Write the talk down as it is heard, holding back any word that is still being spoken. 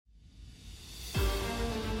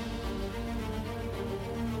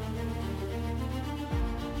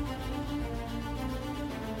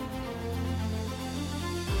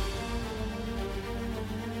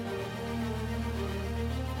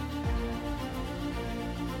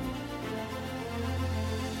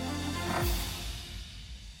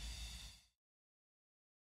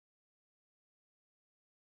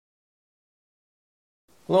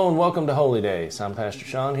Hello and welcome to Holy Days. I'm Pastor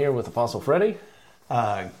Sean here with Apostle Freddie.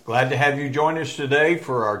 Glad to have you join us today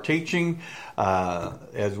for our teaching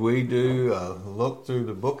as we do look through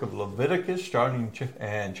the book of Leviticus starting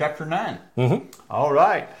in chapter 9. Mm-hmm. All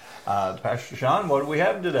right. Pastor Sean, what do we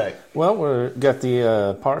have today? Well, we've got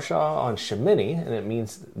the Parsha on Shemini, and it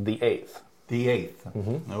means the eighth. The eighth.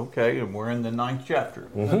 Mm-hmm. Okay, and we're in the 9th chapter.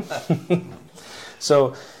 Mm-hmm.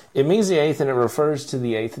 So it means the eighth, and it refers to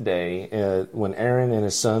the eighth day when Aaron and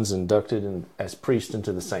his sons inducted as priests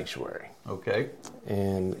into the sanctuary. Okay.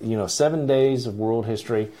 And, 7 days of world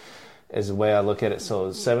history is the way I look at it.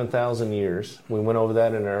 So 7,000 years. We went over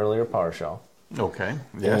that in an earlier Parsha. Okay,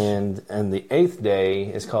 yes. And the eighth day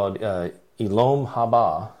is called Elom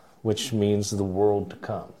Haba, which means the world to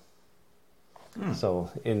come.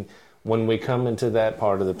 So when we come into that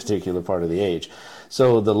part of the particular part of the age.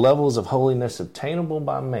 So the levels of holiness obtainable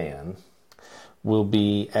by man will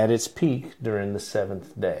be at its peak during the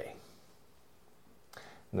seventh day.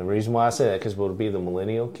 And the reason why I say that, because we'll be the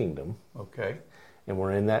millennial kingdom. Okay. And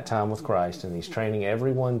we're in that time with Christ, and he's training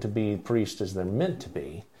everyone to be priests as they're meant to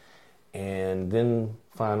be. And then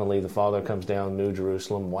finally the Father comes down, New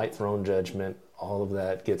Jerusalem, white throne judgment, all of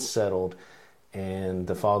that gets settled, and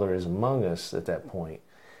the Father is among us at that point.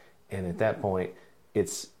 And at that point,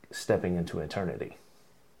 it's stepping into eternity.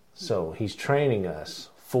 So he's training us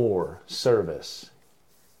for service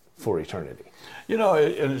for eternity. And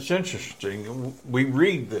it's interesting. We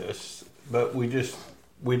read this, but we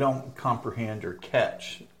don't comprehend or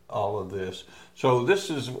catch all of this. So this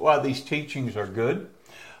is why these teachings are good.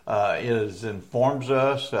 It informs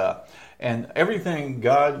us, and everything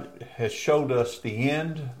God has showed us the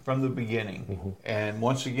end from the beginning. Mm-hmm. And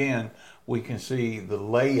once again, we can see the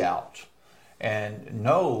layout and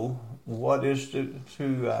know what is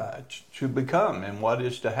to become and what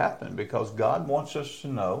is to happen, because God wants us to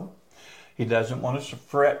know. He doesn't want us to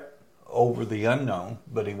fret over the unknown,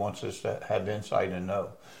 but he wants us to have insight and know.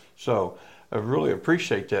 So I really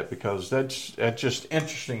appreciate that, because that's just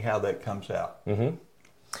interesting how that comes out. Mm-hmm.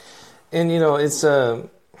 And it's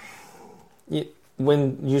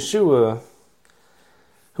when Yeshua,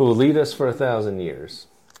 who will lead us for 1,000 years,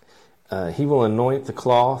 he will anoint the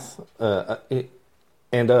cloth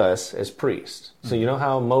and us as priests. So you know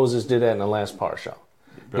how Moses did that in the last Parsha.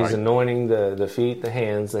 Right. He's anointing the feet, the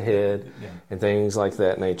hands, the head, and things like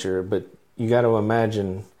that nature. But you got to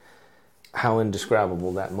imagine how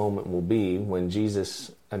indescribable that moment will be when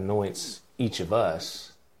Jesus anoints each of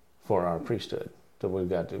us for our priesthood. So we've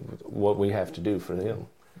got to, what we have to do for him,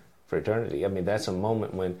 for eternity. I mean, that's a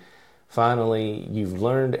moment when finally you've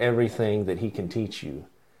learned everything that he can teach you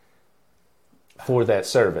for that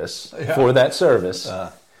service,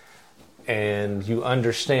 and you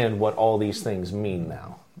understand what all these things mean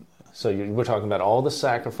now. So we're talking about all the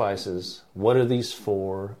sacrifices. What are these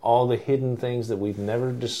for? All the hidden things that we've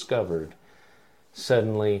never discovered.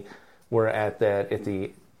 Suddenly, we're at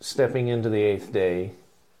the stepping into the eighth day.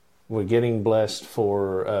 We're getting blessed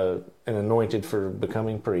for and anointed for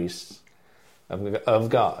becoming priests of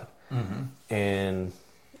God. Mm-hmm. And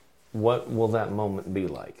what will that moment be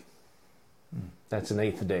like? That's an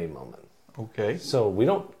eighth day moment. Okay. So we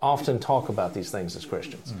don't often talk about these things as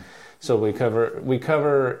Christians. So we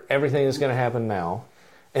cover everything that's going to happen now,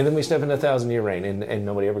 and then we step into 1,000-year reign, and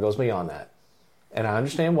nobody ever goes beyond that. And I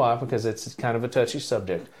understand why, because it's kind of a touchy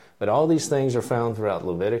subject. But all these things are found throughout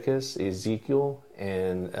Leviticus, Ezekiel,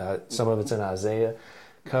 and some of it's in Isaiah,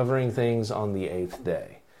 covering things on the eighth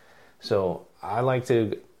day. So I like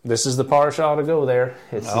to. This is the Parsha to go there.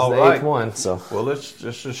 It's the eighth one. So well, let's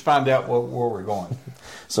just find out where we're going.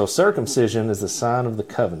 So circumcision, as the sign of the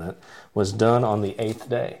covenant, was done on the eighth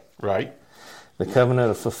day. Right. The covenant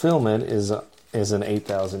of fulfillment is an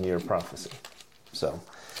 8,000-year prophecy. So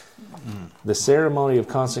the ceremony of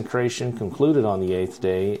consecration concluded on the eighth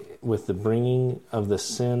day with the bringing of the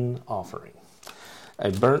sin offering, a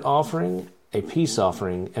burnt offering, a peace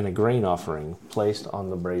offering, and a grain offering placed on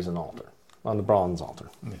the brazen altar, on the bronze altar.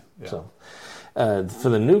 Yeah. So for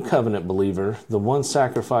the new covenant believer, the one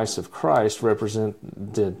sacrifice of Christ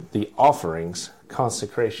represented the offerings,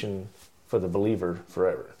 consecration for the believer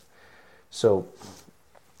forever. So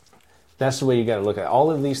that's the way you got to look at all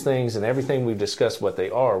of these things, and everything we've discussed, what they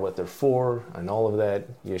are, what they're for, and all of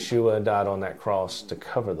that. Yeshua died on that cross to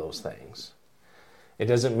cover those things. It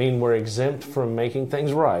doesn't mean we're exempt from making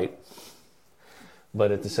things right,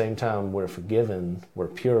 but at the same time, we're forgiven, we're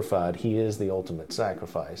purified. He is the ultimate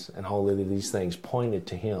sacrifice, and all of these things pointed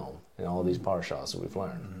to him in all these parshas that we've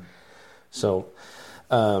learned. Mm-hmm. So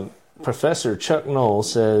Professor Chuck Knoll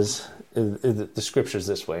says the scripture's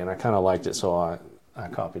this way, and I kind of liked it, so I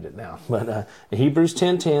copied it now. But Hebrews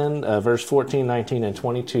 10:10, verse 14, 19, and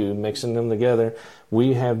 22, mixing them together,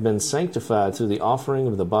 we have been sanctified through the offering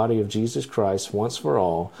of the body of Jesus Christ once for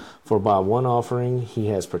all, for by one offering he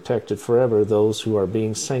has protected forever those who are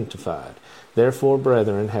being sanctified. Therefore,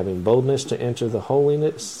 brethren, having boldness to enter the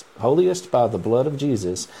holiest by the blood of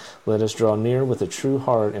Jesus, let us draw near with a true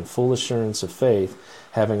heart and full assurance of faith,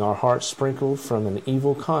 having our hearts sprinkled from an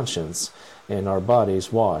evil conscience and our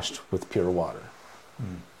bodies washed with pure water.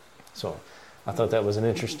 So I thought that was an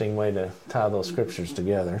interesting way to tie those scriptures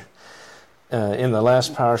together. In the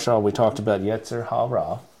last Parsha, we talked about Yetzer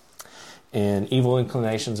Hara and evil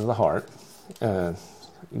inclinations of the heart.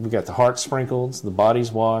 We got the heart sprinkled, the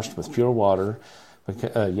bodies washed with pure water,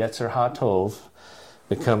 Yetzer HaTov,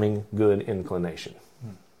 becoming good inclination.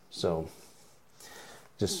 So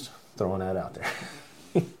just throwing that out there.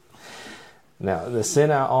 Now, the sin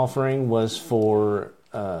out offering was for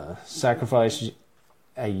sacrifice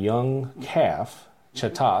a young calf,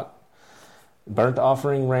 chatat. Burnt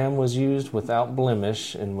offering ram was used without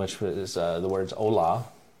blemish, in which was the words olah.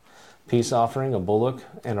 Peace offering, a bullock,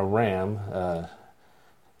 and a ram,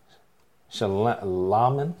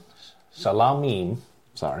 shalamim.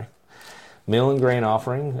 Meal and grain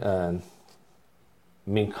offering,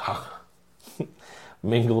 minchah,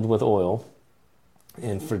 mingled with oil.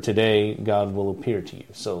 And for today, God will appear to you.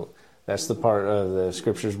 So that's the part of the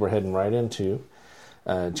scriptures we're heading right into.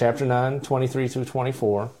 Chapter 9, 23 through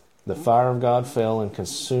 24. The fire of God fell and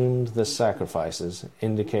consumed the sacrifices,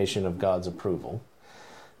 indication of God's approval.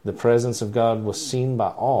 The presence of God was seen by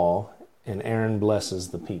all, and Aaron blesses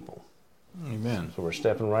the people. Amen. So we're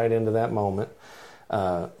stepping right into that moment.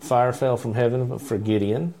 Fire fell from heaven for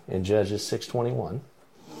Gideon in Judges 6:21.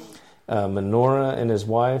 Menorah and his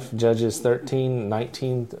wife, Judges 13,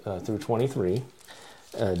 19 through 23.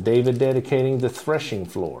 David dedicating the threshing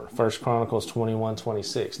floor, 1 Chronicles 21,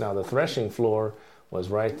 26. Now the threshing floor was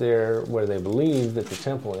right there where they believed that the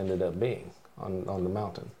temple ended up being, on the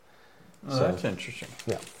mountain. Oh, so, that's interesting.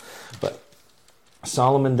 Yeah. But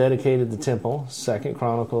Solomon dedicated the temple, 2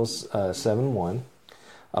 Chronicles 7:1.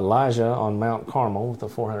 Elijah on Mount Carmel with the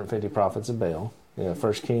 450 prophets of Baal.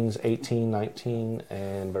 1 Kings 18, 19,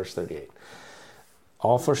 and verse 38.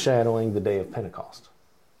 All foreshadowing the day of Pentecost.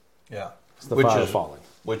 Yeah. It's the fire falling.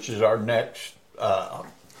 Which is our next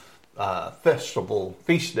festival,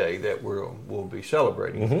 feast day that we'll be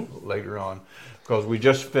celebrating later on. Because we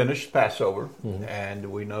just finished Passover,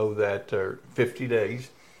 and we know that 50 days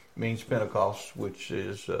means Pentecost, which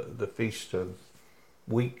is the Feast of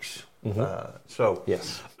Weeks. So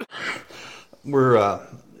yes, we're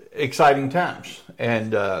exciting times,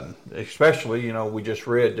 and especially, we just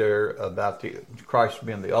read there about Christ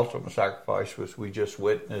being the ultimate sacrifice, which we just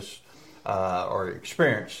witnessed or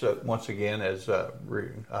experienced once again as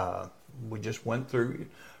we just went through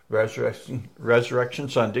Resurrection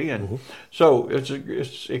Sunday, and so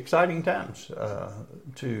it's exciting times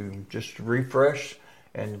to just refresh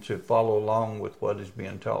and to follow along with what is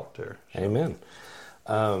being taught there. So. Amen.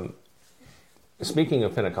 Speaking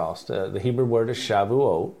of Pentecost, the Hebrew word is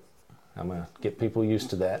Shavuot. I'm going to get people used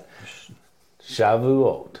to that.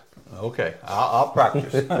 Shavuot. Okay, I'll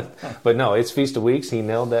practice. But no, it's Feast of Weeks. He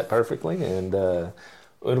nailed that perfectly, and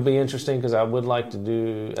it'll be interesting because I would like to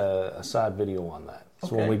do a side video on that.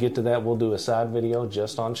 So when we get to that, we'll do a side video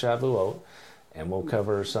just on Shavuot, and we'll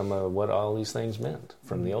cover some of what all these things meant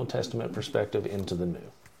from the Old Testament perspective into the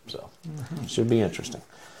New. So should be interesting.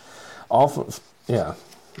 All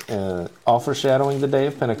foreshadowing the day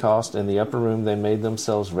of Pentecost. In the upper room, they made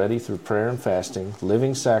themselves ready through prayer and fasting,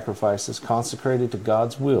 living sacrifices consecrated to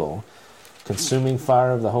God's will. Consuming fire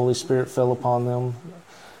of the Holy Spirit fell upon them,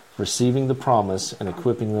 receiving the promise and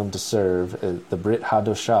equipping them to serve the Brit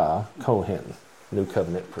Hadoshah Kohen, New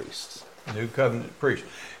Covenant priests. New Covenant priests.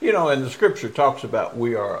 And the Scripture talks about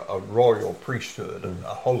we are a royal priesthood,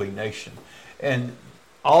 a holy nation. And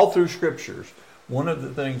all through Scriptures, one of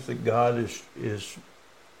the things that God is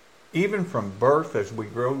even from birth as we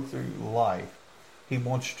grow through life, He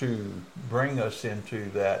wants to bring us into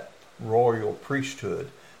that royal priesthood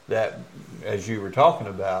that, as you were talking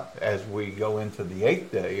about, as we go into the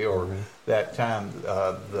 8th day or that time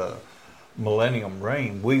of the millennium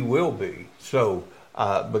reign, we will be. So,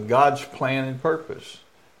 but God's plan and purpose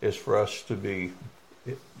is for us to be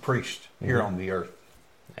priests here on the earth.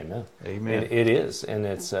 Amen. Amen. It is, and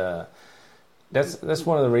it's that's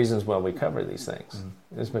one of the reasons why we cover these things.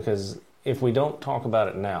 Is because if we don't talk about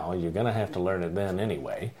it now, you're going to have to learn it then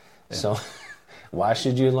anyway. Yeah. So why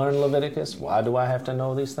should you learn Leviticus? Why do I have to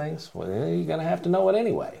know these things? Well, you're going to have to know it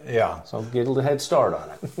anyway. Yeah. So get a head start on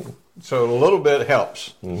it. So a little bit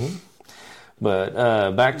helps.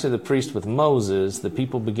 But back to the priest with Moses, the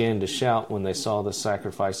people began to shout when they saw the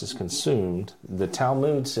sacrifices consumed. The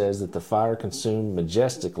Talmud says that the fire consumed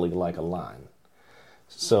majestically like a line.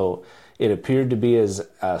 So it appeared to be as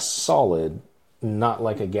a solid, not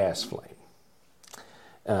like a gas flame.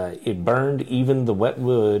 It burned even the wet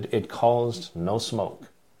wood. It caused no smoke.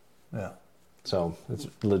 Yeah. So it's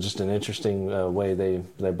just an interesting way they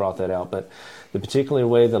brought that out. But the particular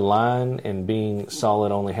way the line and being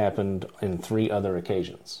solid only happened in 3 other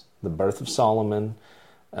occasions. The birth of Samson,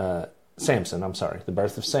 the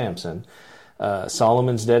birth of Samson,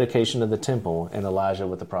 Solomon's dedication of the temple, and Elijah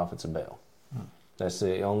with the prophets of Baal. That's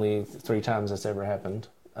the only 3 times that's ever happened.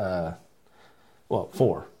 4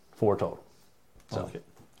 total. So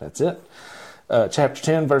That's it. Chapter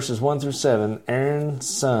 10, verses 1 through 7, Aaron's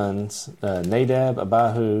sons, Nadab,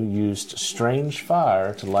 Abihu, used strange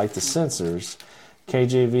fire to light the censers.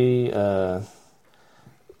 KJV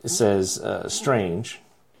says strange.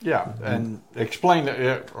 Yeah, and explain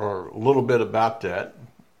or a little bit about that.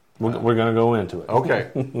 We're going to go into it. Okay.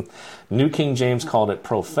 New King James called it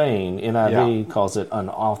profane. NIV calls it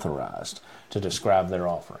unauthorized to describe their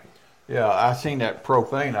offering. Yeah, I seen that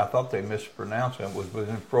profane. I thought they mispronounced it. It was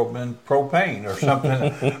propane or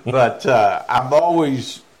something. But I've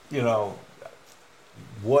always,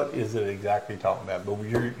 what is it exactly talking about? But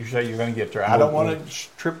you say you're going to get there. I don't want to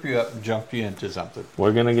trip you up and jump you into something.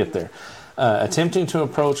 We're going to get there. Attempting to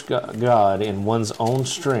approach God in one's own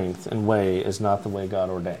strength and way is not the way God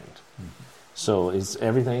ordained. Mm-hmm. So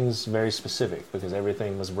everything's very specific because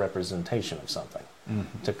everything was a representation of something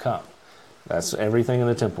to come. That's everything in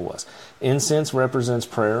the temple was. Incense represents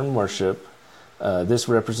prayer and worship. This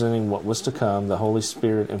representing what was to come, the Holy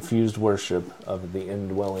Spirit infused worship of the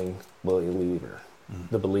indwelling believer.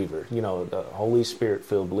 The believer. The Holy Spirit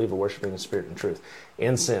filled believer worshiping the Spirit and truth.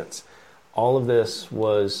 Incense. All of this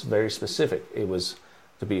was very specific. It was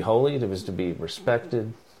to be holy. It was to be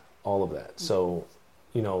respected. All of that. So,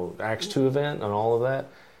 Acts 2 event and all of that.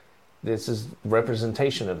 This is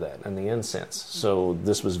representation of that and the incense. So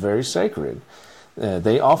this was very sacred.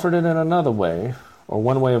 They offered it in another way, or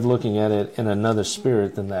one way of looking at it, in another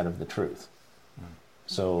spirit than that of the truth.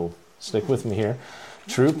 So stick with me here.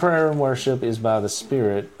 True prayer and worship is by the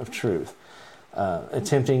Spirit of truth.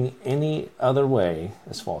 Attempting any other way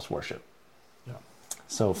is false worship. Yeah.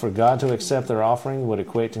 So for God to accept their offering would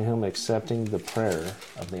equate to Him accepting the prayer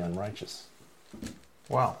of the unrighteous.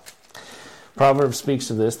 Wow. Proverbs speaks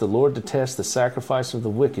of this. The Lord detests the sacrifice of the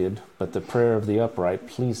wicked, but the prayer of the upright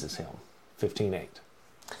pleases Him. 15:8.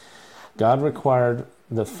 God required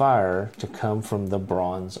the fire to come from the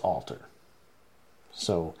bronze altar.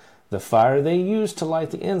 So the fire they used to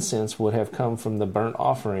light the incense would have come from the burnt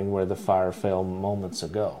offering where the fire fell moments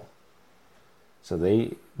ago. So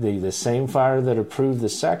the same fire that approved the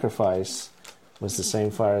sacrifice was the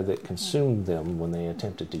same fire that consumed them when they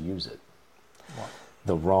attempted to use it. Wow.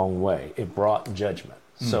 The wrong way. It brought judgment.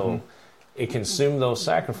 So it consumed those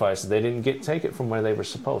sacrifices. They didn't take it from where they were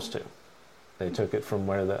supposed to. They took it from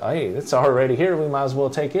where it's already here, we might as well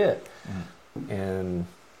take it. And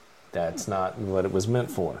that's not what it was meant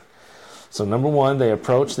for. So number 1, they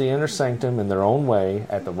approached the inner sanctum in their own way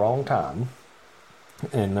at the wrong time.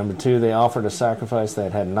 And number 2, they offered a sacrifice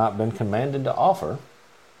that had not been commanded to offer.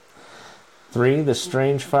 3, the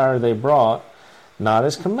strange fire they brought, not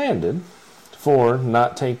as commanded. 4,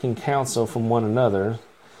 not taking counsel from one another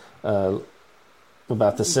about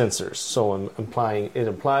the censers. So it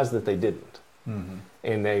implies that they didn't.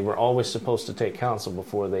 And they were always supposed to take counsel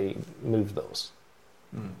before they moved those.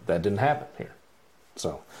 That didn't happen here.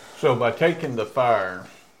 So by taking the fire,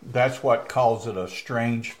 that's what calls it a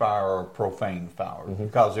strange fire or a profane fire,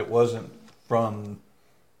 because it wasn't from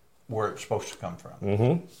where it's supposed to come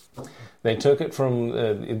from. They took it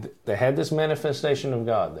from, they had this manifestation of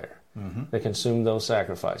God there. They consumed those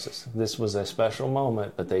sacrifices. This was a special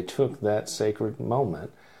moment, but they took that sacred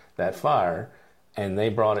moment, that fire, and they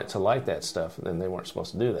brought it to light that stuff, and they weren't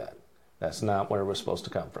supposed to do that. That's not where it was supposed to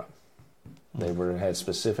come from. They had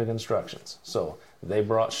specific instructions. So they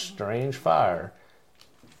brought strange fire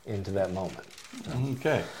into that moment.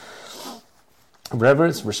 Okay.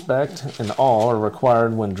 Reverence, respect, and awe are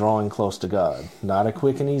required when drawing close to God. Not a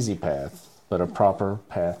quick and easy path, but a proper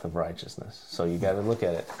path of righteousness. So you got to look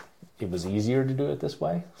at it. It was easier to do it this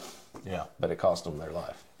way, but it cost them their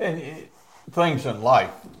life. And things in life,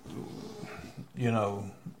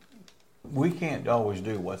 we can't always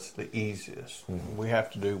do what's the easiest. We have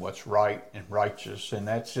to do what's right and righteous, and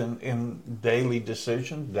that's in daily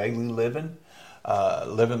decisions, daily living,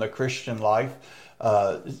 living the Christian life.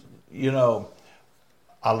 I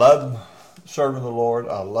love serving the Lord.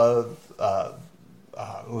 I love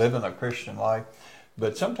living a Christian life.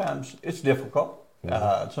 But sometimes it's difficult.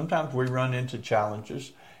 Sometimes we run into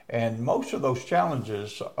challenges, and most of those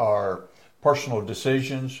challenges are personal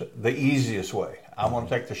decisions, the easiest way. I want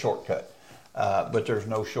to take the shortcut, but there's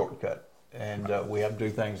no shortcut, and we have to do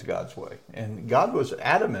things God's way. And God was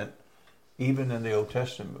adamant, even in the Old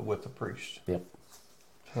Testament, with the priest. Yep.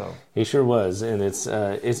 So He sure was, and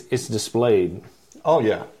it's displayed. Oh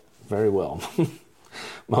yeah, very well.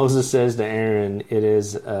 Moses says to Aaron, "It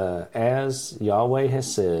is as Yahweh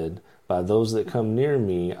has said, by those that come near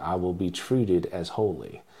me, I will be treated as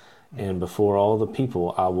holy, and before all the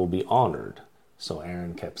people, I will be honored." So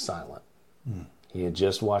Aaron kept silent. He had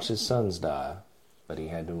just watched his sons die, but he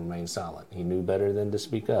had to remain silent. He knew better than to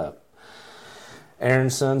speak up.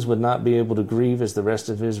 Aaron's sons would not be able to grieve as the rest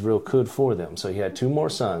of Israel could for them. So he had 2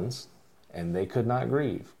 more sons, and they could not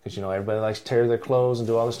grieve. Because, everybody likes to tear their clothes and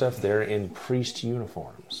do all this stuff. They're in priest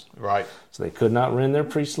uniforms. right. So they could not rend their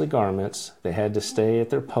priestly garments. They had to stay at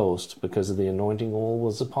their post because of the anointing oil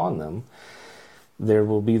was upon them. There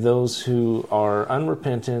will be those who are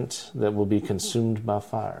unrepentant that will be consumed by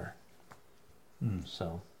fire.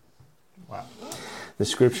 So, Wow. the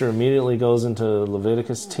scripture immediately goes into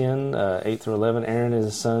Leviticus 10, 8 through 11. Aaron and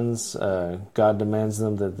his sons, God demands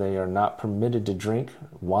them that they are not permitted to drink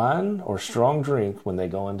wine or strong drink when they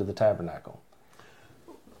go into the tabernacle.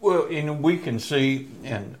 Well, we can see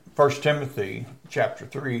in 1 Timothy chapter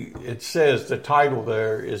 3, it says the title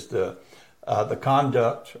there is the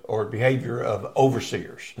conduct or behavior of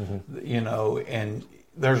overseers. And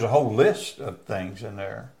there's a whole list of things in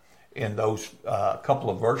there in those couple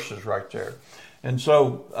of verses right there. And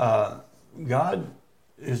so God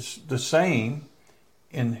is the same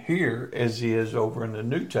in here as he is over in the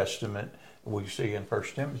New Testament we see in 1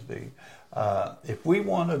 Timothy. If we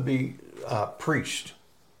want to be priest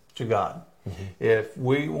to God, if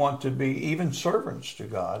we want to be even servants to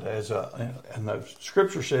God, and the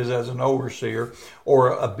scripture says as an overseer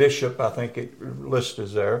or a bishop, I think it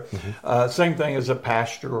lists there, same thing as a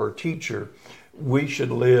pastor or a teacher, we should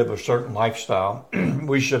live a certain lifestyle.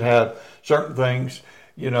 We should have certain things,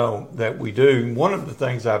 that we do. One of the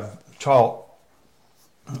things I've taught,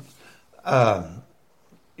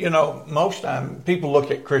 most time people look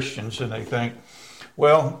at Christians and they think,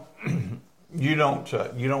 well, you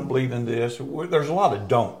don't believe in this. There's a lot of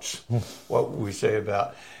don'ts, what we say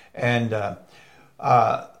about. And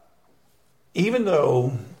even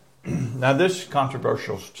though, now this is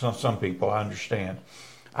controversial to some people, I understand.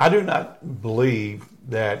 I do not believe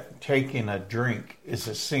that taking a drink is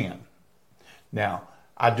a sin. Now,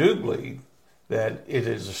 I do believe that it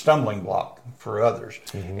is a stumbling block for others.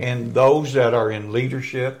 And those that are in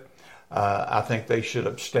leadership, I think they should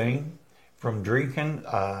abstain from drinking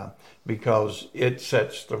because it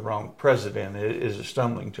sets the wrong precedent. It is a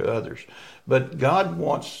stumbling to others. But God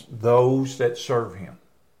wants those that serve him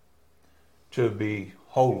to be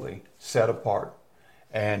holy, set apart.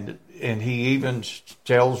 And he even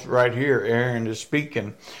tells right here, Aaron is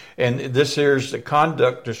speaking, and this here is the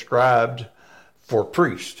conduct described for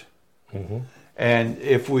priest. And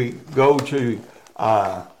if we go to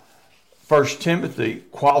 1 Timothy,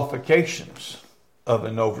 qualifications of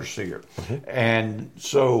an overseer. And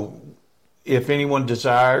so if anyone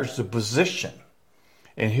desires the position,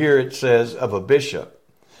 and here it says of a bishop,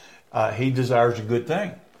 he desires a good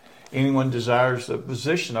thing. Anyone desires the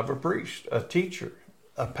position of a priest, a teacher,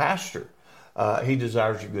 a pastor, he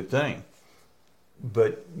desires a good thing.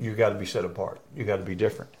 But you got to be set apart. You got to be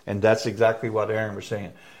different. And that's exactly what Aaron was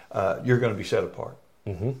saying. You're going to be set apart.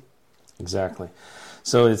 Exactly.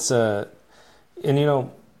 So it's, with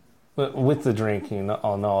the drinking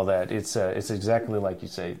and all that, it's exactly like you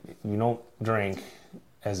say. You don't drink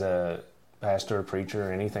as a pastor, or preacher,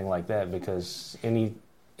 or anything like that, because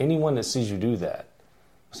anyone that sees you do that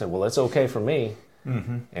will say, well, it's okay for me.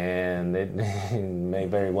 And it may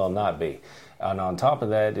very well not be. And on top of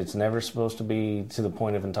that, it's never supposed to be to the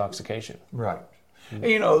point of intoxication. Right. And,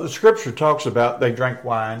 the scripture talks about they drank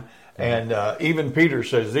wine, and even Peter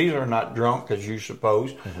says these are not drunk as you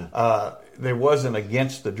suppose. There wasn't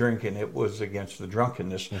against the drinking; it was against the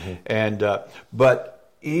drunkenness. And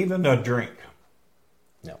but even a drink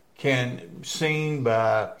can seen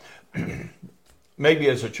by maybe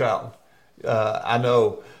as a child. I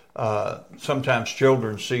know. Sometimes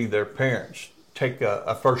children see their parents take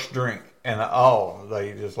a first drink and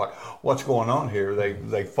they just like, what's going on here?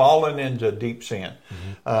 They've fallen into deep sin.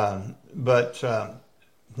 But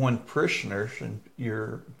when parishioners and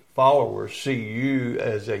your followers see you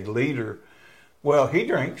as a leader, well, he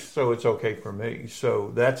drinks, so it's okay for me.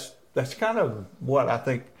 So that's kind of what I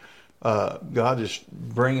think God is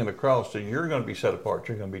bringing across. So you're going to be set apart.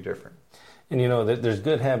 You're going to be different. And there's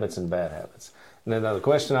good habits and bad habits. And then the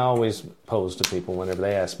question I always pose to people whenever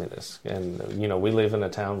they ask me this, and we live in a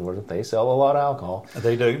town where they sell a lot of alcohol.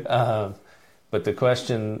 They do. But the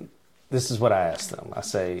question, this is what I ask them. I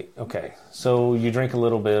say, okay, so you drink a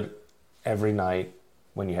little bit every night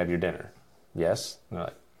when you have your dinner. Yes? And they're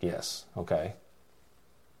like, yes. Okay.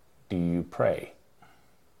 Do you pray?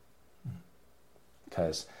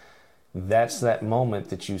 Because that's that moment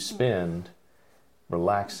that you spend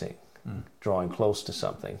relaxing, drawing close to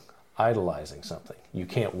something, idolizing something. You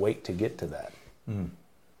can't wait to get to that.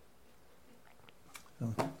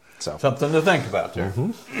 So, something to think about there.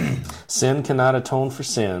 Sin cannot atone for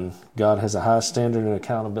sin. God has a high standard and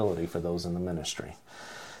accountability for those in the ministry.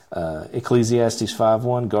 Ecclesiastes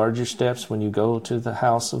 5:1, guard your steps when you go to the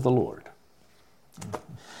house of the Lord.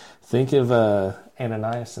 Think of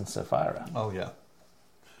Ananias and Sapphira. Oh, yeah.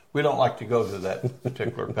 We don't like to go to that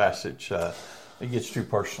particular passage. It gets too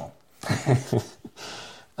personal.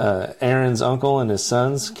 Aaron's uncle and his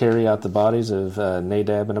sons carry out the bodies of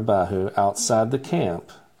Nadab and Abihu outside the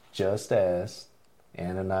camp, just as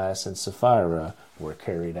Ananias and Sapphira were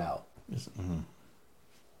carried out.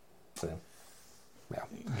 So, yeah.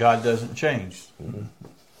 God doesn't change.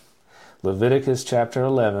 Leviticus chapter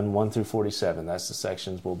 11, 1 through 47. That's the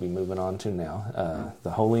sections we'll be moving on to now.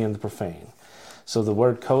 The holy and the profane. So the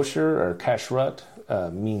word kosher or kashrut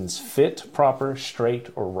means fit, proper, straight,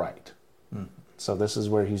 or right. So this is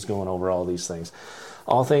where he's going over all these things.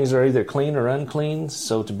 All things are either clean or unclean.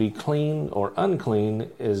 So to be clean or unclean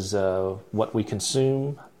is what we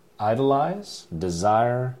consume, idolize,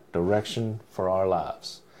 desire, direction for our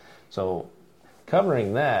lives. So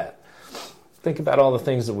covering that, think about all the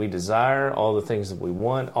things that we desire, all the things that we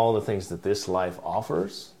want, all the things that this life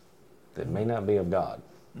offers that may not be of God.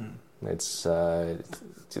 It's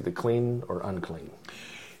either clean or unclean.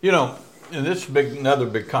 And this is another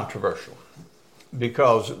big controversial,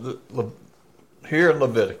 because here in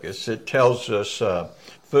Leviticus it tells us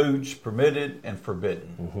foods permitted and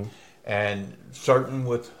forbidden, and certain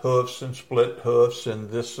with hoofs and split hoofs and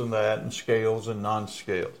this and that and scales and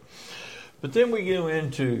non-scales. But then we go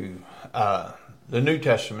into the New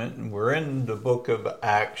Testament, and we're in the book of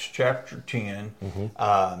Acts chapter 10,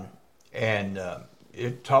 and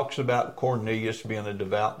it talks about Cornelius being a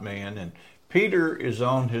devout man, and Peter is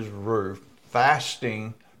on his roof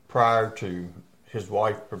fasting prior to his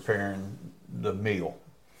wife preparing the meal.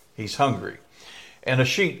 He's hungry. And a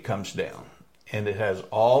sheet comes down, and it has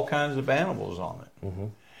all kinds of animals on it.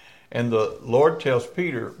 And the Lord tells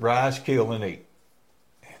Peter, rise, kill, and eat.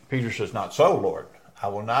 And Peter says, not so, Lord. I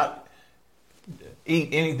will not eat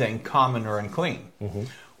anything common or unclean.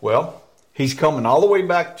 Well, he's coming all the way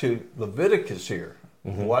back to Leviticus here.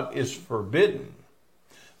 What is forbidden?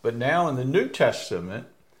 But now in the New Testament,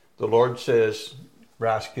 the Lord says,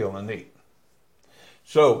 rise, kill, and eat.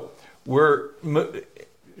 So we're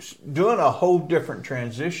doing a whole different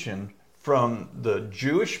transition from the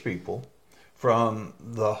Jewish people, from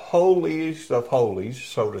the holiest of holies,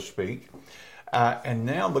 so to speak, and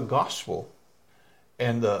now the gospel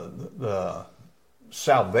and the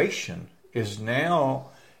salvation is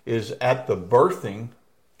at the birthing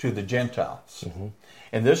to the Gentiles.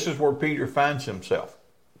 And this is where Peter finds himself.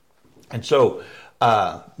 And so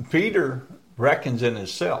Peter reckons in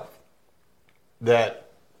himself that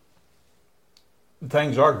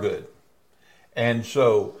things are good. And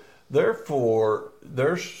so, therefore,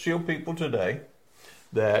 there's still people today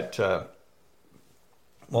that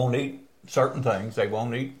won't eat certain things. They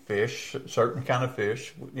won't eat fish, certain kind of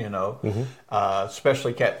fish,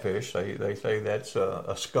 especially catfish. They say that's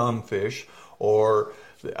a scum fish, or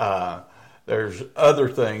there's other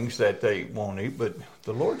things that they won't eat, but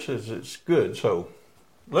the Lord says it's good. So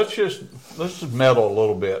let's just meddle a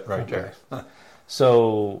little bit right there.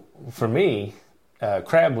 So for me,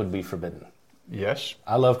 crab would be forbidden. Yes.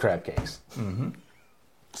 I love crab cakes.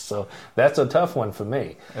 So that's a tough one for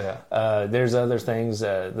me. Yeah. There's other things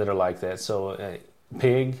that are like that. So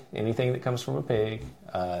pig, anything that comes from a pig.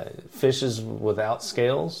 Fishes without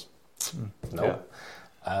scales, nope.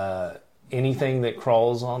 Yeah. Anything that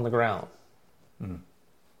crawls on the ground,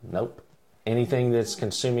 nope. Anything that's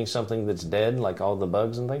consuming something that's dead, like all the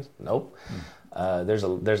bugs and things, nope. There's a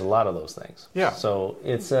lot of those things. Yeah. So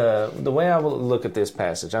it's the way I will look at this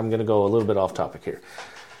passage. I'm going to go a little bit off topic here.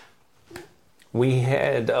 We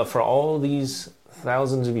had for all these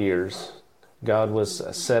thousands of years, God was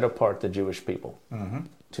set apart the Jewish people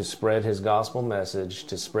to spread His gospel message,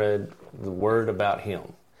 to spread the word about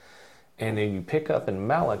Him. And then you pick up in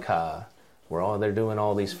Malachi, where they're doing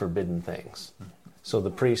all these forbidden things. So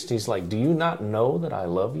the priest, he's like, "Do you not know that I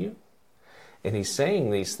love you?" And he's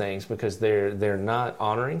saying these things because they're not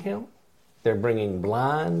honoring Him. They're bringing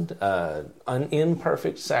blind,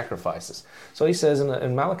 imperfect sacrifices. So he says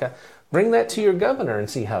in Malachi, bring that to your governor and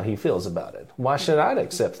see how he feels about it. Why should I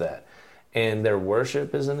accept that? And their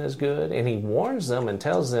worship isn't as good. And he warns them and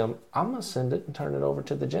tells them, I'm going to send it and turn it over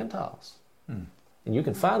to the Gentiles. And you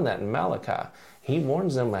can find that in Malachi. He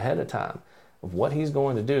warns them ahead of time of what he's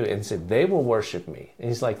going to do, and said, they will worship me. And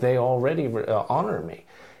he's like, they already honor me.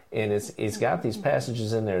 And it's got these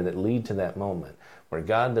passages in there that lead to that moment where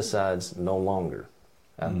God decides, no longer,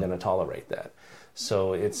 I'm going to tolerate that.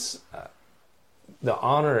 So it's the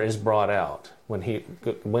honor is brought out when he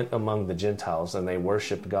went among the Gentiles and they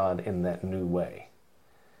worshiped God in that new way.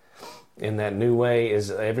 In that new way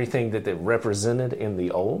is everything that they represented in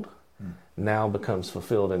the old now becomes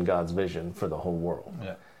fulfilled in God's vision for the whole world.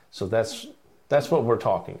 Yeah. So that's what we're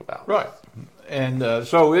talking about. Right. And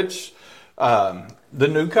so it's the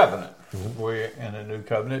new covenant. We're in a new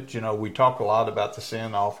covenant. We talk a lot about the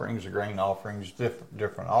sin offerings, the grain offerings,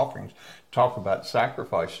 different offerings. Talk about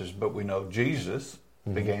sacrifices, but we know Jesus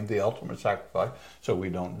became the ultimate sacrifice, so we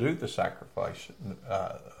don't do the sacrifice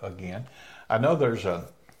again. I know there's a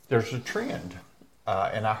trend,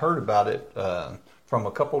 and I heard about it from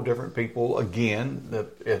a couple different people. Again, that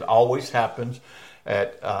it always happens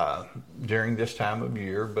at during this time of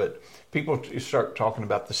year, but people start talking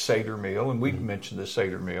about the Seder meal, and we've mentioned the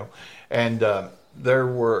Seder meal, and there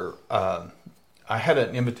were I had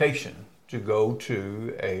an invitation to go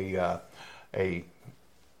to a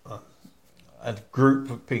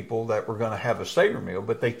group of people that were going to have a Seder meal,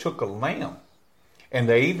 but they took a lamb, and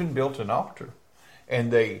they even built an altar,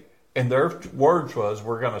 and their words was,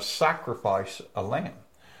 we're going to sacrifice a lamb.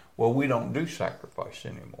 Well, we don't do sacrifice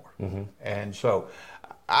anymore. And so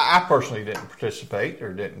I personally didn't participate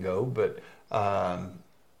or didn't go, but,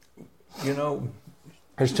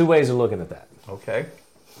 There's two ways of looking at that. Okay.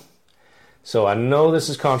 So I know this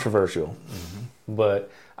is controversial,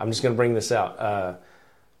 but I'm just going to bring this out.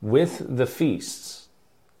 With the feasts,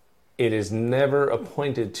 it is never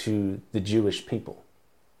appointed to the Jewish people.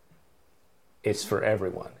 It's for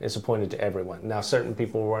everyone. It's appointed to everyone. Now, certain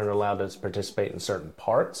people weren't allowed to participate in certain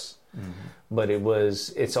parts, but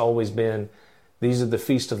it's always been, these are the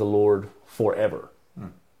feast of the Lord forever.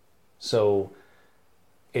 So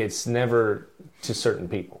it's never to certain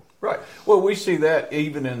people. Right. Well, we see that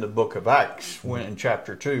even in the book of Acts, when in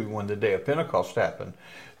chapter 2, when the day of Pentecost happened,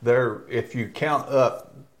 there, if you count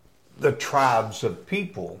up the tribes of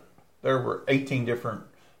people, there were 18 different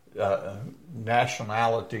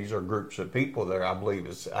nationalities or groups of people there. I believe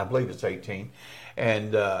it's 18,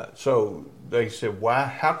 and so they said, "Why?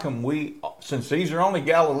 How can we? Since these are only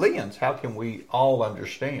Galileans, how can we all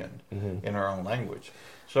understand in our own language?"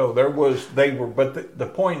 So but the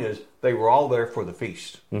point is, they were all there for the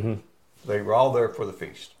feast. They were all there for the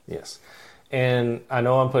feast. Yes, and I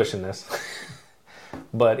know I'm pushing this,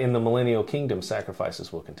 but in the millennial kingdom,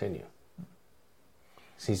 sacrifices will continue.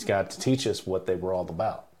 He's got to teach us what they were all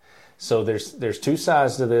about. So there's two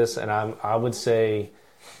sides to this, and I would say,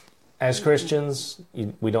 as Christians,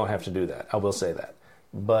 we don't have to do that. I will say that,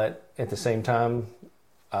 but at the same time,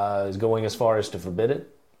 is going as far as to forbid it?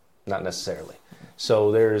 Not necessarily.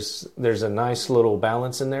 So there's a nice little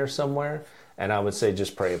balance in there somewhere, and I would say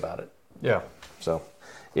just pray about it. Yeah. So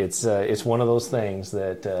it's one of those things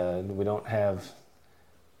that we don't have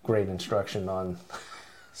great instruction on.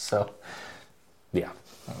 So yeah.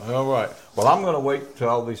 All right. Well, I'm going to wait till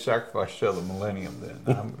all these sacrifices till the millennium then.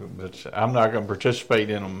 I'm not going to participate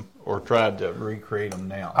in them or try to recreate them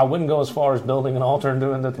now. I wouldn't go as far as building an altar and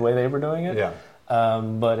doing it the way they were doing it. Yeah.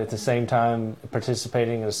 But at the same time,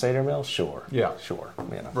 participating in a Seder meal, sure. Yeah. Sure.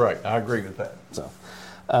 Right. I agree with that. So,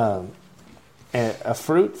 a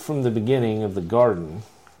fruit from the beginning of the garden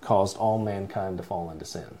caused all mankind to fall into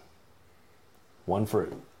sin. One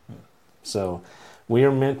fruit. So, we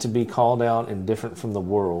are meant to be called out and different from the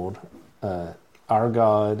world. Our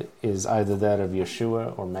God is either that of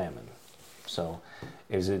Yeshua or Mammon. So,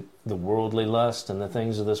 is it the worldly lust and the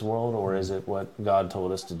things of this world, or is it what God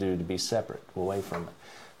told us to do, to be separate, away from it?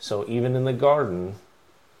 So, even in the garden,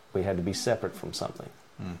 we had to be separate from something.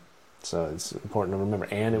 So, it's important to remember.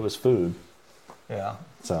 And it was food. Yeah.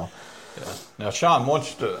 So, yeah. Now, Sean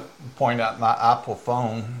wants to point out my Apple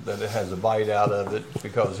phone, that it has a bite out of it,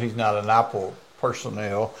 because he's not an Apple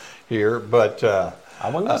personnel here, but I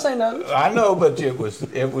wasn't going to say nothing. I know, but it was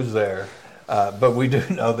there. But we do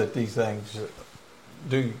know that these things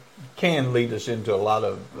can lead us into a lot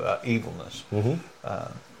of evilness.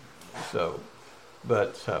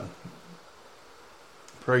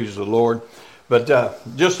 Praise the Lord. But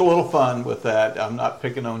just a little fun with that. I'm not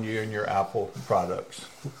picking on you and your Apple products.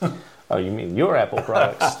 Oh, you mean your Apple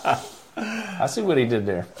products? I see what he did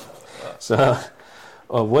there. So,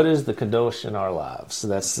 what is the kadosh in our lives? So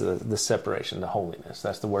that's the separation, the holiness.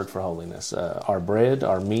 That's the word for holiness. Our bread,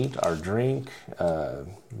 our meat, our drink,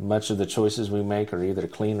 much of the choices we make are either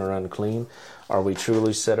clean or unclean. Are we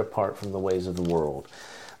truly set apart from the ways of the world?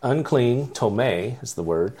 Unclean, tomei is the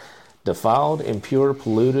word, defiled, impure,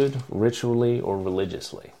 polluted, ritually or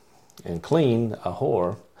religiously. And clean,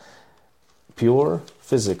 ahor, pure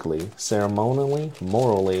physically, ceremonially,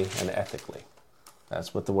 morally, and ethically.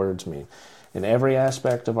 That's what the words mean. In every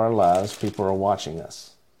aspect of our lives, people are watching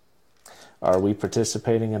us. Are we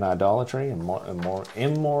participating in idolatry and more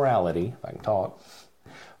immorality, if I can talk,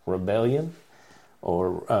 rebellion,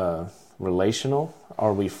 or relational?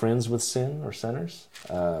 Are we friends with sin or sinners?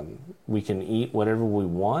 We can eat whatever we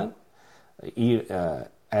want.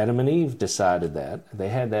 Adam and Eve decided that. They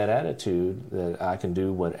had that attitude that I can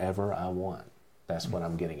do whatever I want. That's what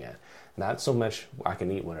I'm getting at. Not so much I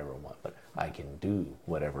can eat whatever I want, but I can do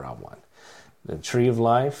whatever I want. The tree of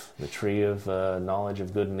life, the tree of knowledge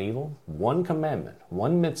of good and evil, one commandment,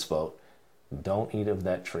 one mitzvot, don't eat of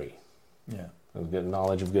that tree. Yeah. Of good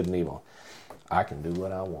knowledge of good and evil. I can do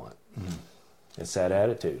what I want. Mm-hmm. It's that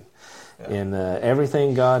attitude. Yeah. And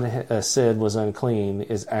everything God said was unclean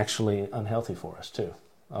is actually unhealthy for us too,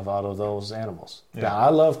 of all of those animals. Yeah. Now, I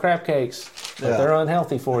love crab cakes, but they're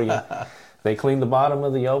unhealthy for you. They clean the bottom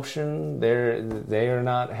of the ocean. They are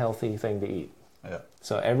not a healthy thing to eat. Yeah.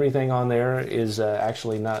 So everything on there is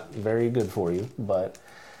actually not very good for you, but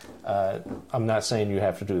I'm not saying you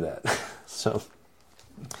have to do that. So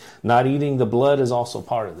not eating the blood is also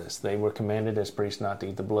part of this. They were commanded as priests not to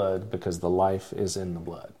eat the blood because the life is in the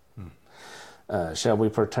blood. Shall we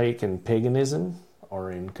partake in paganism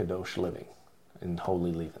or in kadosh living, in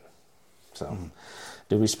holy living? So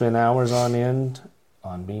do we spend hours on end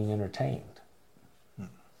on being entertained?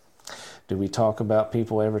 Do we talk about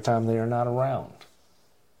people every time they are not around?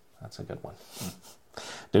 That's a good one.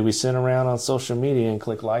 Do we sit around on social media and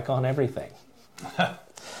click like on everything?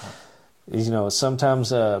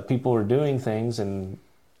 Sometimes people are doing things and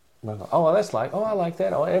oh, that's like, oh, I like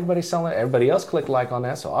that. Oh, everybody's selling it. Everybody else click like on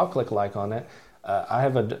that, so I'll click like on that. I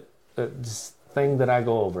have a thing that I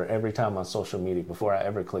go over every time on social media before I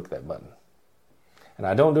ever click that button. And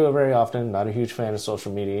I don't do it very often. Not a huge fan of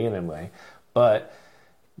social media anyway. But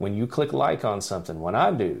when you click like on something, when I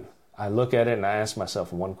do, I look at it and I ask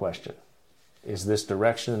myself one question. Is this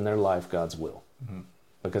direction in their life God's will? Mm-hmm.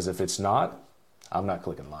 Because if it's not, I'm not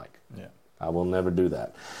clicking like. Yeah. I will never do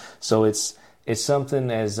that. So it's something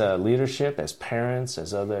as leadership, as parents,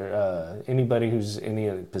 as other anybody who's in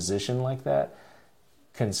any position like that,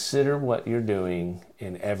 consider what you're doing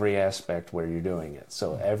in every aspect where you're doing it.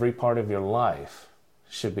 So every part of your life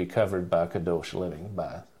should be covered by kadosh living,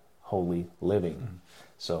 by holy living. Mm-hmm.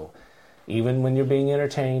 So even when you're being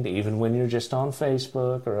entertained, even when you're just on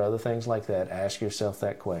Facebook or other things like that, ask yourself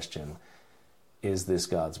that question, is this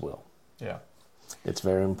God's will? Yeah. It's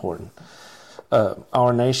very important.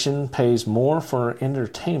 Our nation pays more for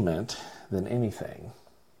entertainment than anything,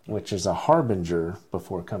 which is a harbinger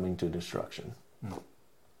before coming to destruction. Mm.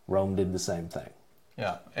 Rome did the same thing.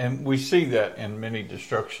 Yeah, and we see that in many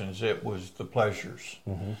destructions. It was the pleasures.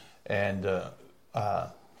 Mm-hmm. And,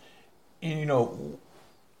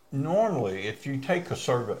 normally if you take a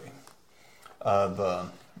survey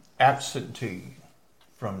of absentee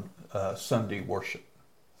from Sunday worship,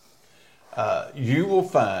 you will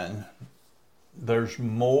find there's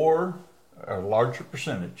a larger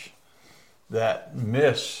percentage that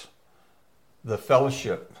miss the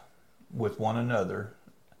fellowship with one another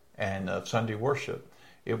and Sunday worship.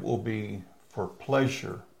 It will be for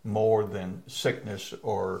pleasure more than sickness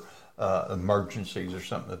or emergencies or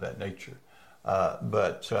something of that nature.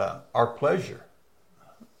 But our pleasure,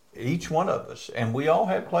 each one of us, and we all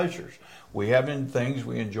have pleasures. We have things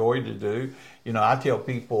we enjoy to do. I tell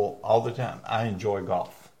people all the time, I enjoy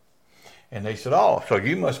golf. And they said, oh, so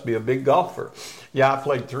you must be a big golfer. Yeah, I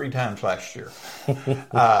played 3 times last year.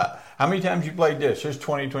 How many times you played this? It's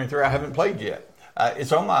 2023. I haven't played yet.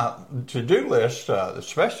 It's on my to-do list,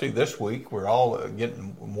 especially this week. We're all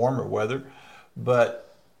getting warmer weather.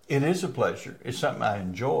 But it is a pleasure. It's something I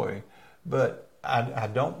enjoy. But I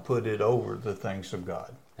don't put it over the things of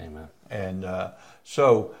God. Amen. And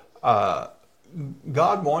so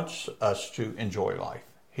God wants us to enjoy life.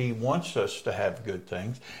 He wants us to have good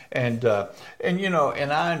things. And I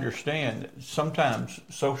understand sometimes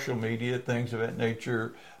social media, things of that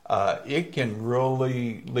nature, it can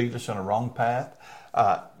really lead us on a wrong path.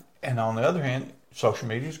 And on the other hand, social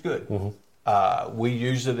media is good. Mm-hmm. We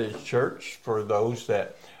use it at church for those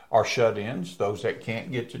that are shut-ins, those that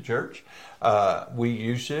can't get to church. We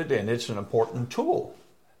use it, and it's an important tool.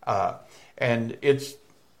 And it's,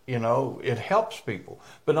 it helps people.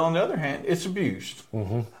 But on the other hand, it's abused.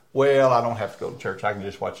 Mm-hmm. Well, I don't have to go to church. I can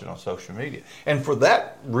just watch it on social media. And for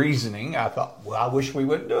that reasoning, I thought, well, I wish we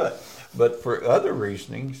wouldn't do it. But for other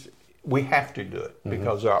reasonings, we have to do it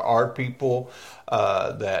because there are people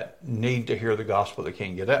that need to hear the gospel that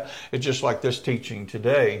can't get out. It's just like this teaching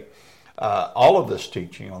today, all of this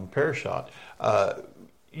teaching on Parsha.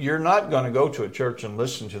 You're not going to go to a church and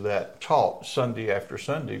listen to that taught Sunday after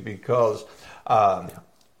Sunday because,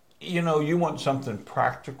 you want something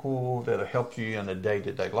practical that'll help you in a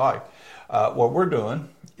day-to-day life. What we're doing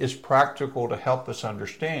is practical to help us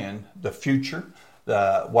understand the future,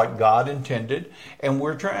 what God intended, and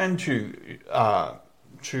we're trying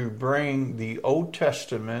to bring the Old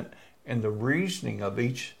Testament and the reasoning of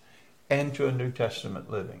each into a New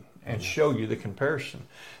Testament living and show you the comparison.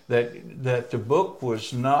 That the book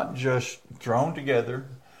was not just thrown together,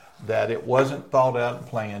 that it wasn't thought out and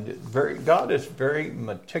planned. God is very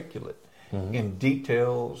meticulous in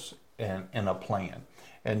details and in a plan.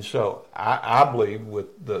 And so I believe with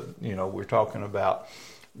we're talking about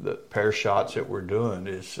the Parashas that we're doing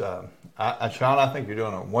is, Sean, I think you're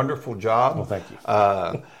doing a wonderful job. Well, thank you.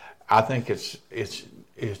 I think it's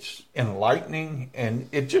enlightening, and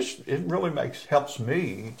it really helps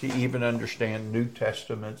me to even understand New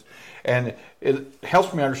Testaments, and it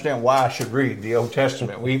helps me understand why I should read the Old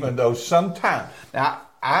Testament, even though sometimes, now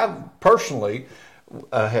I personally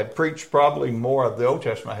had preached probably more of the Old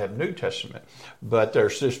Testament I had New Testament, but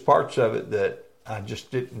there's just parts of it that I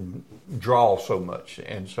just didn't draw so much,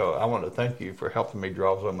 and so I want to thank you for helping me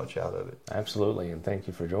draw so much out of it. Absolutely, and thank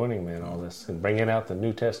you for joining me in all this and bringing out the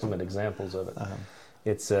New Testament examples of it.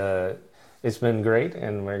 It's been great,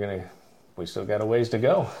 and we still got a ways to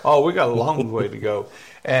go. Oh, we got a long way to go,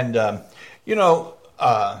 and and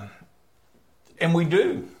we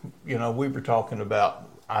do. We were talking about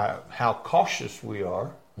how cautious we are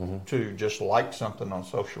to just like something on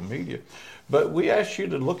social media, but we ask you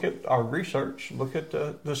to look at our research, look at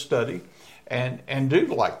the study, and do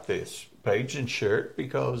like this page and share it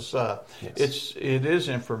because it is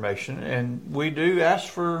information, and we do ask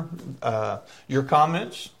for your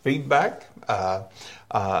comments, feedback.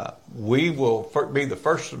 We will be the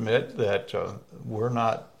first to admit that we're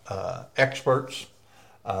not experts.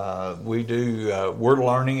 We're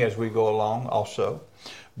learning as we go along also,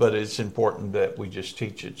 but it's important that we just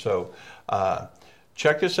teach it. So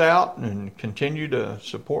check us out and continue to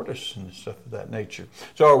support us and stuff of that nature.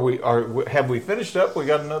 So have we finished up? We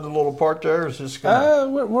got another little part there? Is this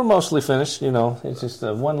we're mostly finished. It's just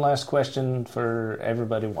one last question for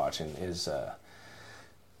everybody watching is,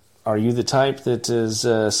 are you the type that is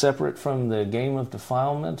separate from the game of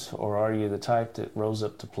defilement, or are you the type that rose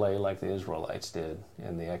up to play like the Israelites did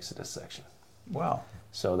in the Exodus section? Wow.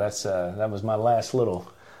 So that was my last little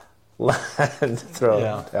line to throw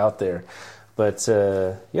out there. But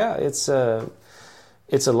it's a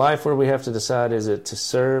life where we have to decide: is it to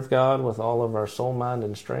serve God with all of our soul, mind,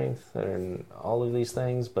 and strength, and all of these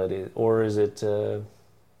things, or is it a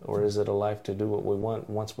life to do what we want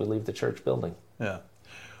once we leave the church building? Yeah.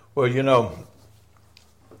 Well,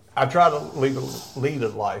 I try to lead a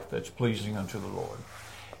life that's pleasing unto the Lord,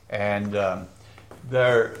 and a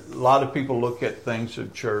lot of people look at things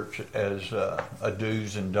of church as a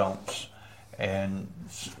do's and don'ts. And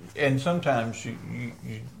sometimes you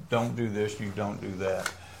don't do this, you don't do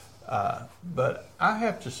that. But I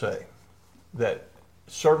have to say that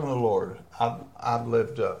serving the Lord, I've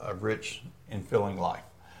lived a rich and filling life.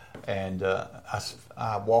 And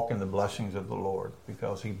I walk in the blessings of the Lord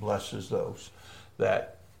because He blesses those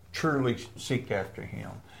that truly seek after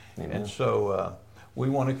Him. Amen. And so we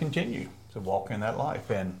want to continue to walk in that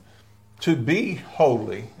life and to be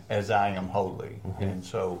holy as I am holy. Mm-hmm. And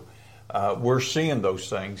so we're seeing those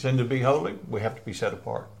things. And to be holy, we have to be set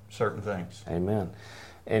apart, certain things. Amen.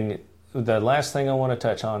 And the last thing I want to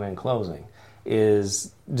touch on in closing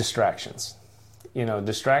is distractions.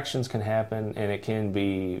 Distractions can happen, and it can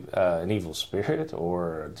be an evil spirit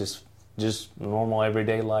or just normal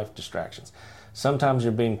everyday life distractions. Sometimes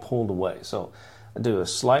you're being pulled away. So I do a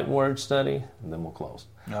slight word study, and then we'll close.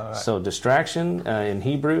 All right. So distraction in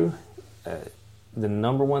Hebrew, the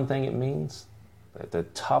number one thing it means, at the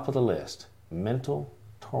top of the list, mental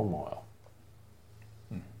turmoil.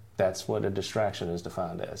 That's what a distraction is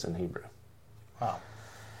defined as in Hebrew. Wow.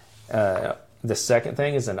 The second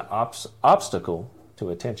thing is an obstacle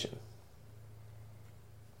to attention.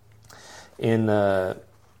 In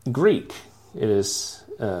Greek, it is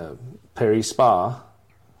perispao,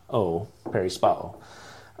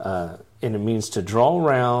 and it means to draw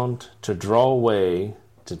around, to draw away,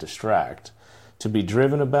 to distract, to be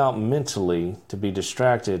driven about mentally, to be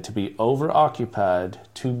distracted, to be overoccupied,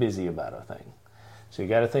 too busy about a thing. So you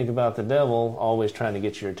got to think about the devil always trying to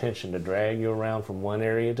get your attention, to drag you around from one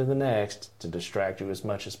area to the next, to distract you as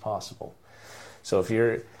much as possible. So if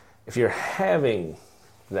you're having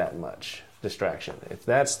that much distraction, if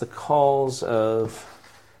that's the cause of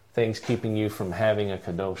things keeping you from having a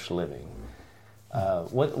kadosh living,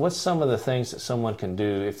 what's some of the things that someone can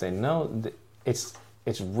do if they know it's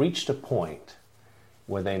reached a point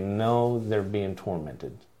where they know they're being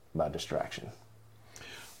tormented by distraction?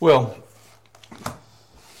 Well,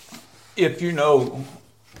 if you know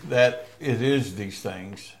that it is these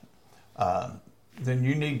things, then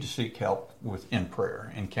you need to seek help in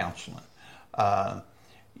prayer and counseling.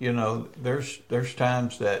 There's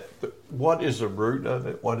times that what is the root of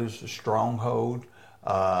it? What is the stronghold?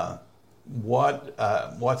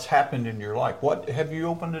 What's happened in your life? What have you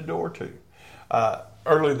opened the door to?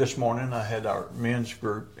 Early this morning, I had our men's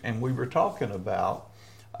group, and we were talking about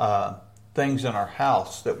things in our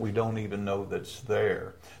house that we don't even know that's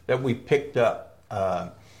there, that we picked up.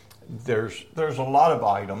 There's a lot of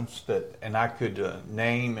items that, and I could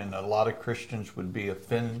name, and a lot of Christians would be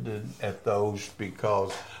offended at those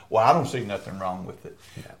because, well, I don't see nothing wrong with it.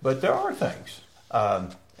 Yeah. But there are things.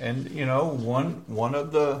 One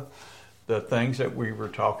of the things that we were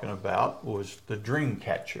talking about was the dream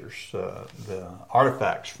catchers, the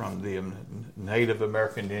artifacts from the Native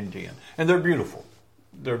American Indian. And they're beautiful.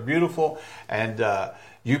 They're beautiful, and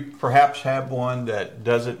you perhaps have one that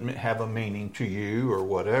doesn't have a meaning to you or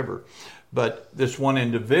whatever. But this one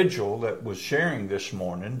individual that was sharing this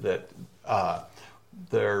morning that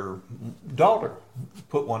their daughter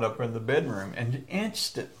put one up in the bedroom and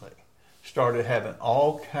instantly started having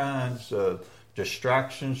all kinds of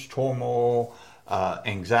distractions, turmoil,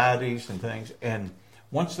 anxieties and things. And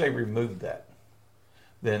once they removed that,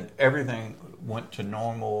 then everything went to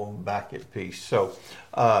normal, back at peace. So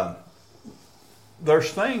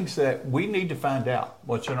there's things that we need to find out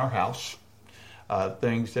what's in our house,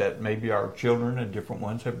 things that maybe our children and different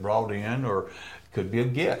ones have brought in, or could be a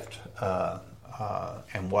gift.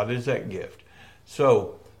 And what is that gift?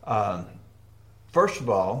 So first of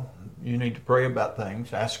all, you need to pray about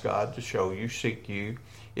things, ask God to show you, seek you.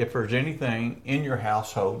 If there's anything in your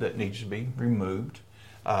household that needs to be removed,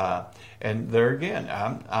 and there again,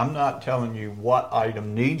 I'm not telling you what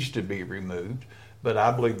item needs to be removed, but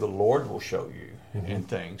I believe the Lord will show you in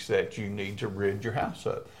things that you need to rid your house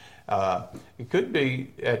of. It could be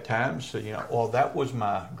at times, well, that was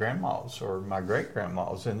my grandma's or my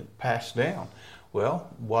great-grandma's and it passed down. Well,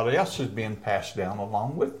 what else is being passed down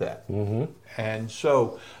along with that? Mm-hmm. And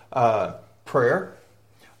so prayer,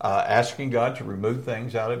 asking God to remove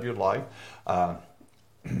things out of your life,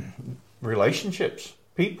 relationships,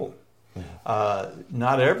 people.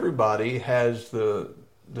 Not everybody has the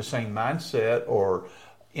same mindset or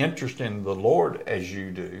interest in the Lord as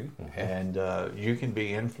you do, and you can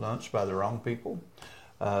be influenced by the wrong people.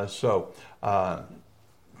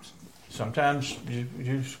 Sometimes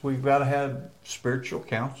we've got to have spiritual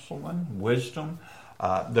counseling, wisdom.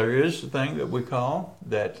 There is a thing that we call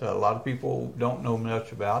that a lot of people don't know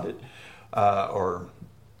much about it, or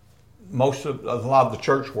a lot of the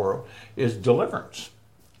church world is deliverance.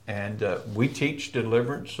 And we teach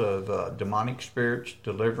deliverance of demonic spirits,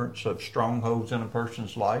 deliverance of strongholds in a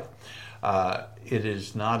person's life.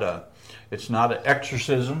 It's not an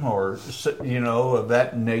exorcism or of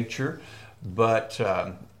that nature, but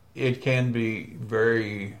it can be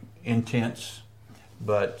very intense.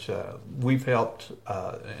 But we've helped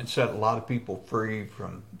and set a lot of people free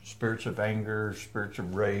from spirits of anger, spirits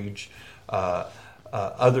of rage,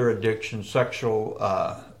 other addictions, sexual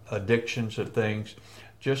addictions of things,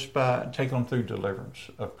 just by taking them through deliverance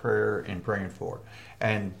of prayer and praying for it.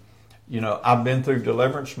 And, I've been through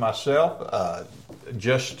deliverance myself,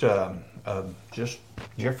 just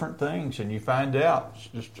different things, and you find out,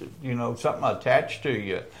 just, something attached to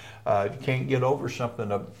you. You can't get over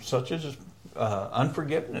something such as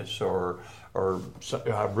unforgiveness or a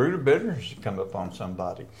root of bitterness come upon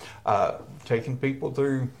somebody. Taking people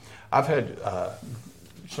through, I've had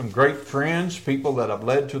some great friends, people that I've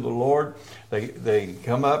led to the Lord. They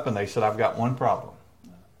come up and they said, I've got one problem.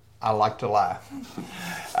 I like to lie.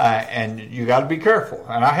 And you got to be careful.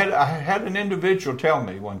 And I had an individual tell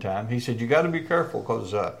me one time, he said, you got to be careful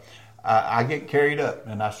because I get carried up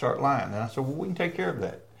and I start lying. And I said, well, we can take care of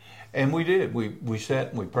that. And we did. We sat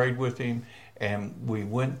and we prayed with him and we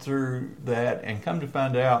went through that, and come to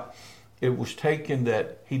find out it was taken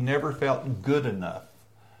that he never felt good enough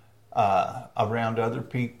around other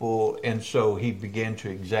people, and so he began to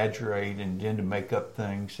exaggerate and began to make up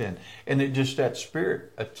things, and it just, that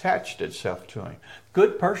spirit attached itself to him.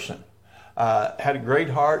 Good person, had a great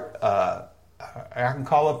heart. I can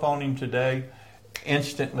call upon him today.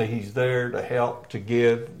 Instantly, he's there to help, to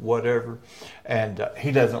give, whatever, and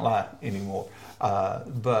he doesn't lie anymore.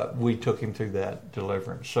 But we took him through that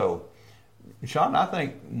deliverance. So, Sean, I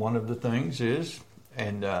think one of the things is,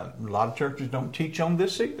 and a lot of churches don't teach on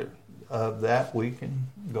this either, that we can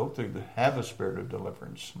go through to have a spirit of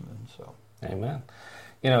deliverance. And so, amen.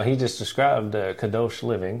 You know, he just described kadosh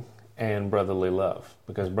living and brotherly love,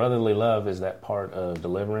 because brotherly love is that part of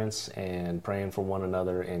deliverance and praying for one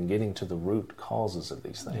another and getting to the root causes of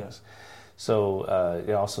these things. Yeah. So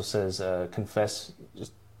it also says confess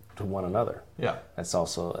just to one another. Yeah, that's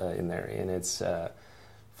also in there, and it's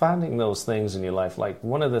finding those things in your life. Like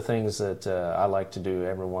one of the things that I like to do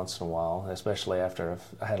every once in a while, especially after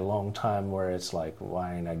I had a long time where it's like,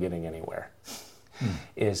 why ain't I getting anywhere?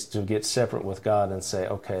 Is to get separate with God and say,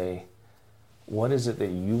 okay, what is it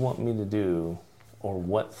that you want me to do, or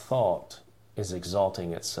what thought is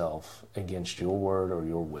exalting itself against your word or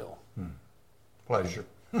your will? Pleasure.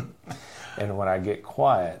 And when I get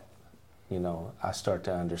quiet, you know, I start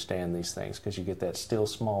to understand these things, because you get that still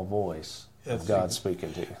small voice of God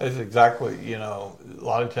speaking to you. That's exactly, you know, a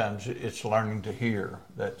lot of times it's learning to hear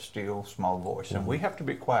that still small voice. And we have to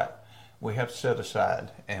be quiet. We have to set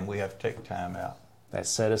aside, and we have to take time out. That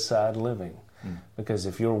set aside living. Because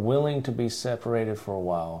if you're willing to be separated for a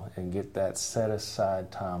while and get that set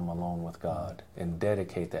aside time alone with God and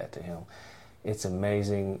dedicate that to Him, it's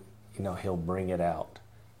amazing, you know, He'll bring it out.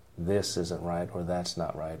 This isn't right, or that's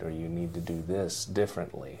not right, or you need to do this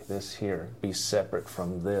differently. This here, be separate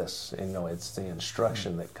from this. You know, it's the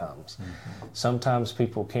instruction that comes. Sometimes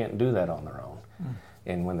people can't do that on their own.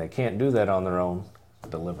 And when they can't do that on their own,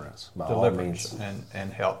 deliverance, by all means.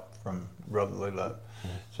 And help from brotherly love.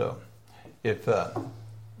 So, if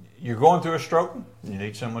you're going through a struggle, you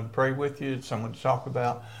need someone to pray with you, someone to talk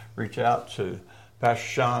about, reach out to Pastor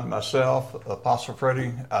Sean, myself, Apostle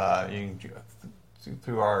Freddie. You can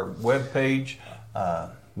through our webpage.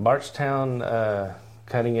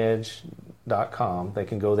 BarchtownCuttingEdge.com. They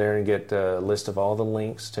can go there and get a list of all the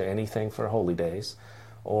links to anything for Holy Days.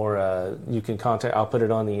 Or you can contact, I'll put it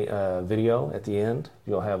on the video at the end.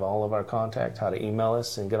 You'll have all of our contact, how to email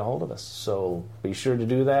us and get a hold of us. So be sure to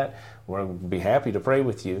do that. We'll be happy to pray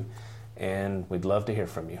with you, and we'd love to hear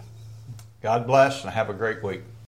from you. God bless, and have a great week.